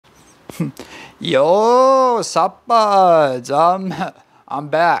Yo, sup buds? I'm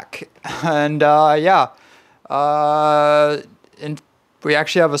back, and yeah, and we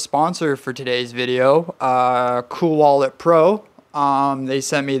actually have a sponsor for today's video, CoolWallet Pro. They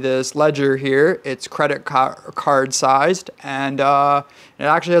sent me this ledger here. It's credit card sized, and it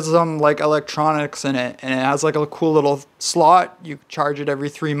actually has some like electronics in it, and it has like a cool little slot. You charge it every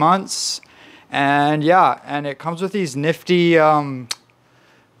 3 months, and yeah, and it comes with these nifty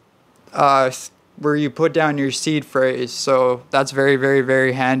where you put down your seed phrase, so that's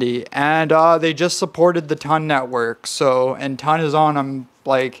very handy. And they just supported the Ton network, so, and Ton is on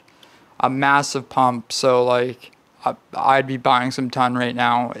like a massive pump, so like I'd be buying some Ton right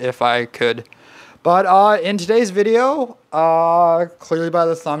now if I could. But in today's video, clearly by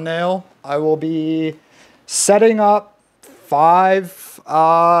the thumbnail, I will be setting up 5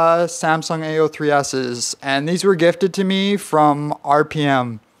 Samsung A03Ss, and these were gifted to me from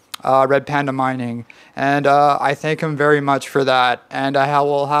RPM. Red Panda Mining, and I thank him very much for that, and I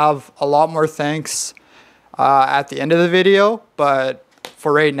will have a lot more thanks at the end of the video, but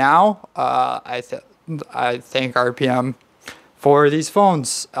for right now, I thank RPM for these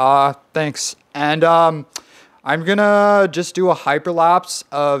phones. Thanks. And I'm gonna just do a hyperlapse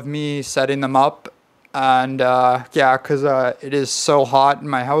of me setting them up, and yeah, because it is so hot in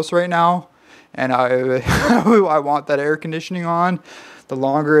my house right now, and I want that air conditioning on. The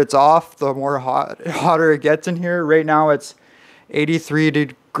longer it's off, the more hotter it gets in here. Right now it's 83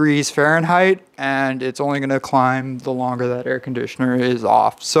 degrees Fahrenheit, and it's only going to climb the longer that air conditioner is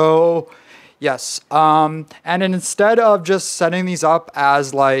off. So yes, and instead of just setting these up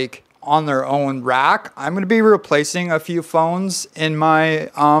as like on their own rack, I'm going to be replacing a few phones in my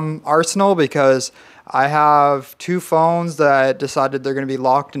arsenal, because I have 2 phones that decided they're going to be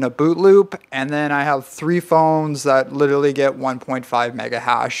locked in a boot loop, and then I have 3 phones that literally get 1.5 mega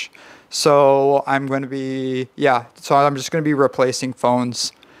hash. So I'm going to be, yeah, so I'm just going to be replacing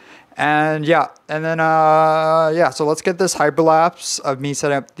phones. And yeah, and then yeah, so let's get this hyperlapse of me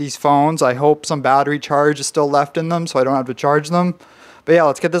setting up these phones. I hope some battery charge is still left in them so I don't have to charge them. But yeah,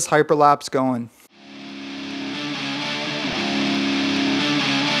 let's get this hyperlapse going.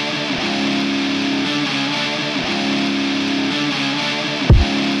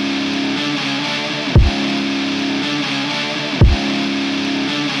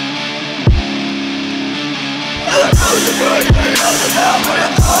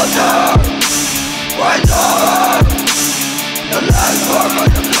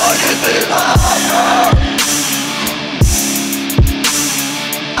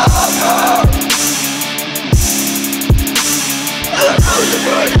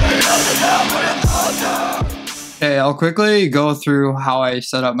 Okay, I'll quickly go through how I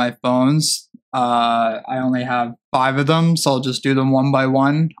set up my phones. I only have 5 of them, so I'll just do them one by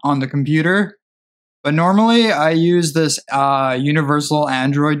one on the computer. But normally I use this universal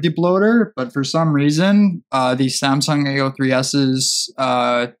Android deploader, but for some reason these Samsung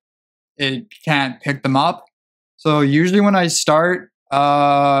A03Ss, it can't pick them up. So usually when I start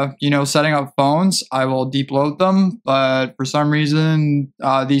setting up phones, I will depload them, but for some reason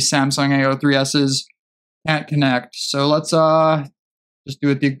these Samsung A03Ss can't connect. So let's just do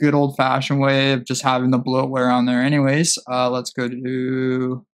it the good old-fashioned way of just having the bloatware on there anyways. Let's go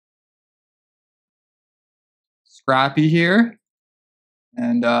to Scrappy here,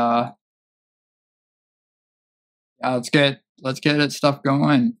 and yeah, let's get it stuff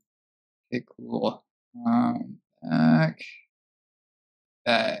going. Okay, cool. Back.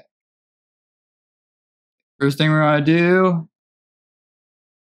 Okay. First thing we're gonna do,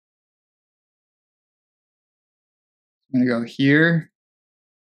 I'm gonna go here.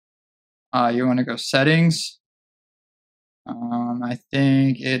 You want to go settings. I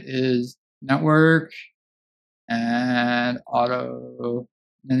think it is network and auto,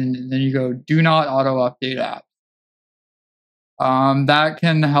 and then you go do not auto update app. That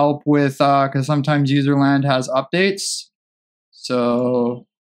can help with because sometimes userland has updates, so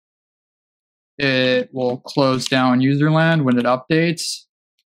it will close down userland when it updates.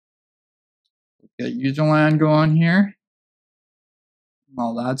 Get userland going here.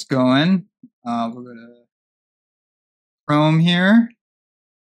 While that's going, we'll go to Chrome here.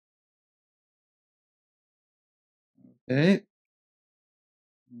 Okay.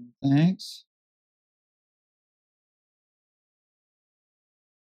 Thanks.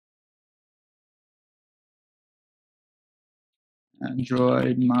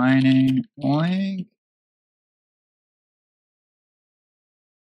 Android mining oink.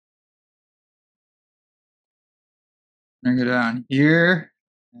 Bring it down here,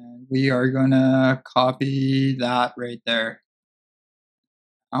 and we are gonna copy that right there.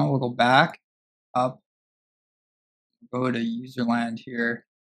 Now we'll go back up, go to userland here.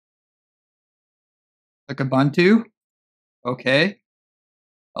 Click Ubuntu. Okay.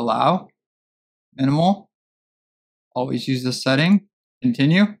 Allow. Minimal. Always use this setting.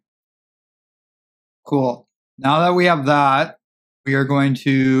 Continue. Cool. Now that we have that, we are going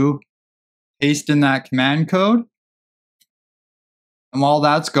to paste in that command code. And while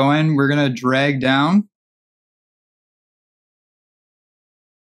that's going, we're going to drag down.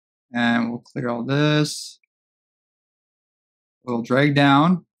 And we'll clear all this. We'll drag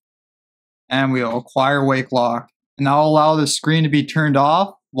down. And we'll acquire wake lock. And that'll allow the screen to be turned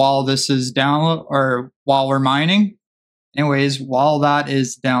off while this is download, or while we're mining. Anyways, while that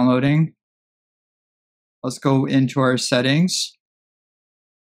is downloading, let's go into our settings.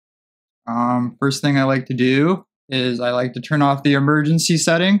 First thing I like to do is I like to turn off the emergency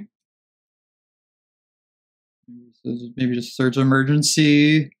setting. So maybe just search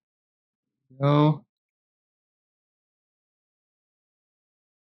emergency. Go.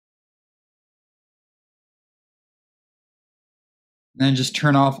 And then just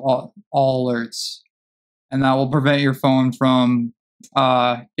turn off all alerts. And that will prevent your phone from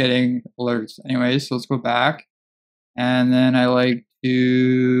getting alerts. Anyways, so let's go back. And then I like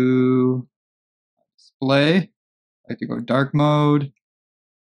to display. I like to go dark mode.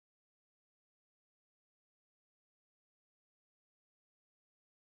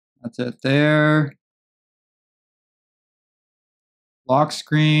 That's it there. Lock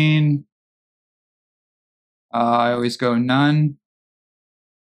screen. I always go none.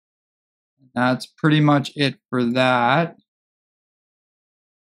 That's pretty much it for that.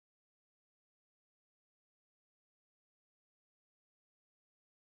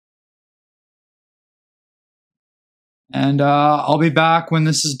 And I'll be back when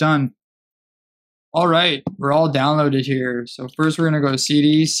this is done. All right, we're all downloaded here. So first we're gonna go to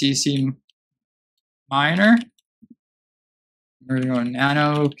cd cc miner. We're gonna go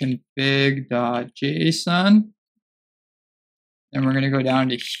nano config.json. Then we're gonna go down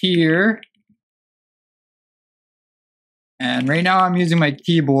to here. And right now I'm using my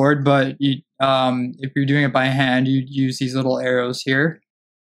keyboard, but if you're doing it by hand, you'd use these little arrows here.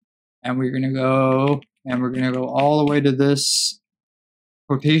 And we're gonna go all the way to this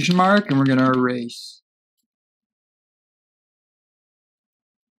quotation mark, and we're gonna erase.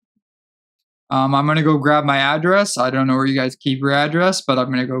 I'm gonna go grab my address. I don't know where you guys keep your address, but I'm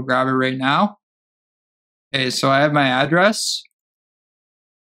gonna go grab it right now. Okay, so I have my address.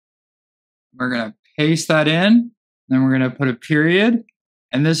 We're gonna paste that in. Then we're going to put a period.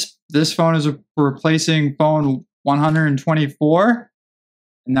 And this phone is replacing phone 124.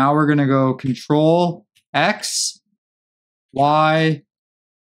 And now we're going to go Control X, Y,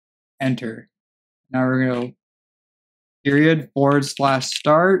 Enter. Now we're going to go period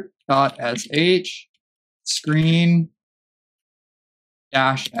 /start.sh screen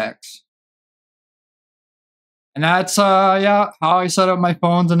 -X. And that's, yeah, how I set up my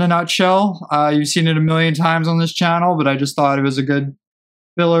phones in a nutshell. You've seen it a million times on this channel, but I just thought it was a good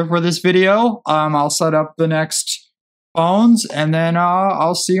filler for this video. I'll set up the next phones, and then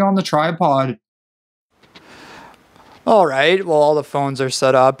I'll see you on the tripod. All right, well, all the phones are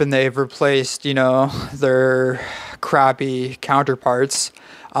set up, and they've replaced, you know, their crappy counterparts.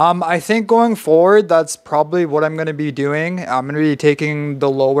 I think going forward, that's probably what I'm going to be doing. I'm going to be taking the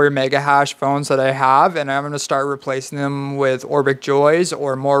lower mega hash phones that I have, and I'm going to start replacing them with Orbic Joys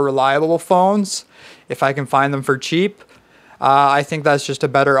or more reliable phones if I can find them for cheap. I think that's just a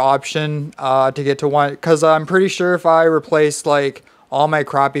better option to get to one, because I'm pretty sure if I replace like all my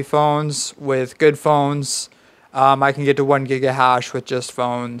crappy phones with good phones, I can get to 1 gigahash with just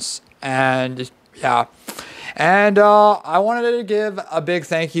phones. And yeah. And I wanted to give a big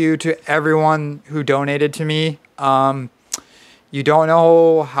thank you to everyone who donated to me. You don't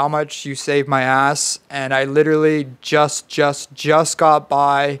know how much you saved my ass, and I literally just got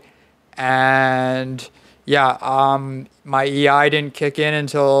by. And yeah, my EI didn't kick in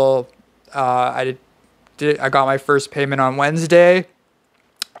until I got my first payment on Wednesday.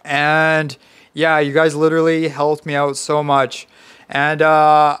 And yeah, you guys literally helped me out so much. And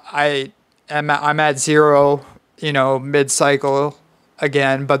I'm at zero, you know, mid-cycle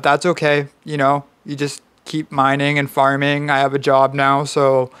again, but that's okay. You know, you just keep mining and farming. I have a job now,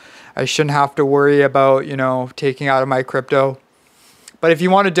 so I shouldn't have to worry about, you know, taking out of my crypto. But if you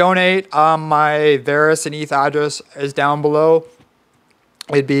want to donate, my Verus and ETH address is down below.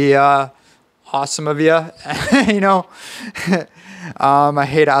 It'd be awesome of you. You know, I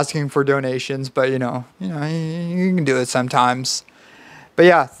hate asking for donations, but you can do it sometimes. But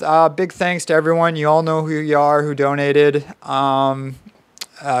yeah, big thanks to everyone. You all know who you are who donated.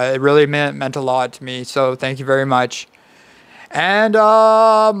 It really meant a lot to me. So thank you very much. And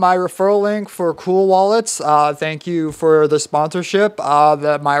my referral link for CoolWallets, thank you for the sponsorship.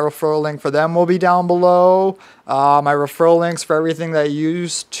 My referral link for them will be down below. My referral links for everything that I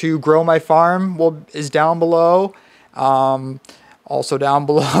use to grow my farm is down below. Also down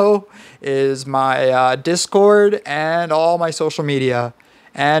below is my Discord and all my social media.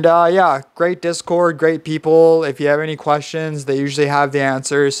 And yeah, great Discord, great people. If you have any questions, they usually have the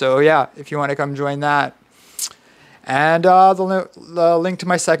answers. So yeah, if you want to come join that. And the link to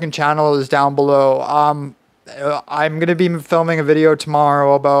my second channel is down below. I'm going to be filming a video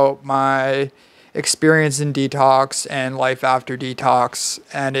tomorrow about my experience in detox and life after detox.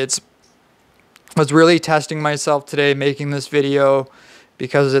 And I was really testing myself today making this video,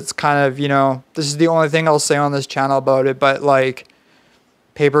 because it's kind of, you know, this is the only thing I'll say on this channel about it. But like,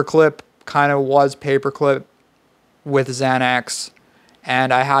 Paperclip kind of was Paperclip with Xanax.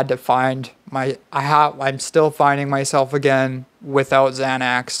 And I had to I'm still finding myself again without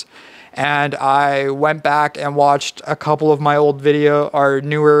Xanax. And I went back and watched a couple of my old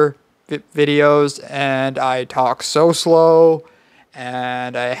newer videos, and I talk so slow,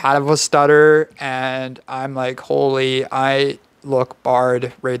 and I had a stutter, and I'm like, holy, I look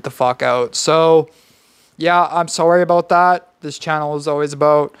barred right the fuck out. So yeah, I'm sorry about that. This channel is always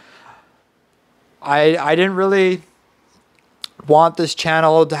about, I didn't really want this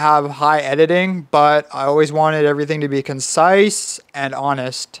channel to have high editing, but I always wanted everything to be concise and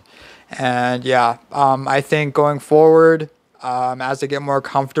honest. And yeah, I think going forward, as I get more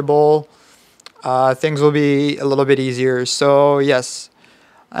comfortable, things will be a little bit easier. So yes,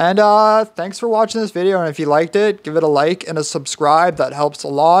 and thanks for watching this video, and if you liked it, give it a like and a subscribe. That helps a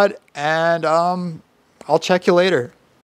lot. And I'll check you later.